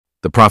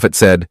The Prophet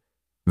said,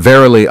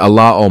 "Verily,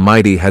 Allah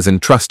Almighty has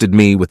entrusted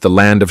me with the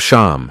land of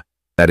Sham,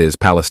 that is,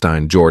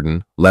 Palestine,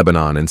 Jordan,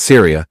 Lebanon, and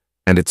Syria,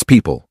 and its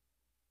people."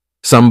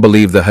 Some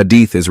believe the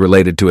hadith is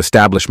related to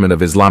establishment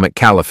of Islamic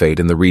caliphate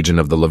in the region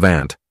of the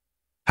Levant.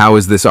 How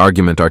is this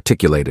argument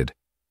articulated?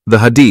 The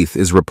hadith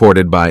is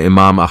reported by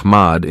Imam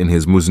Ahmad in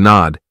his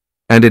Musnad,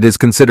 and it is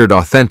considered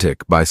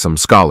authentic by some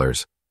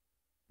scholars.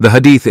 The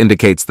hadith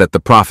indicates that the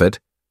Prophet,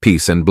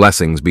 peace and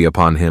blessings be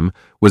upon him,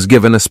 was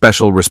given a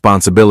special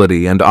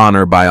responsibility and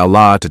honor by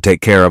Allah to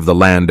take care of the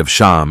land of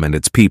Sham and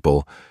its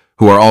people,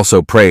 who are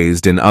also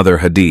praised in other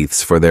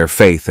hadiths for their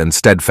faith and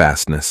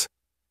steadfastness.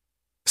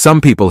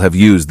 Some people have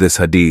used this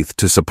hadith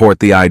to support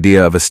the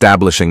idea of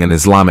establishing an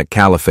Islamic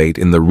caliphate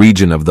in the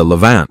region of the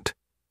Levant,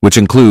 which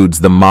includes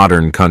the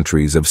modern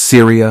countries of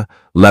Syria,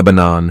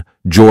 Lebanon,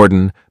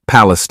 Jordan,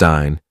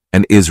 Palestine,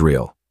 and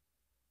Israel.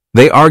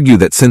 They argue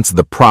that since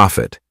the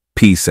Prophet,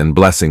 peace and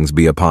blessings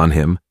be upon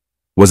him,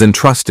 was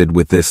entrusted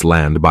with this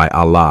land by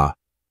Allah,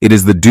 it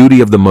is the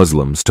duty of the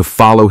Muslims to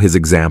follow his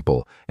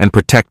example and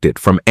protect it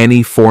from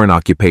any foreign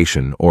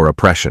occupation or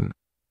oppression.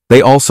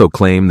 They also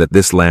claim that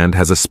this land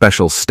has a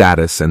special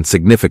status and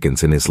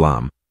significance in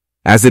Islam,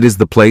 as it is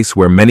the place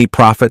where many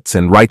prophets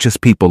and righteous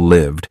people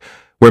lived,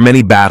 where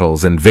many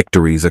battles and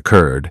victories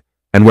occurred,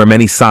 and where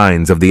many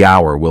signs of the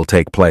hour will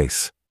take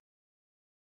place.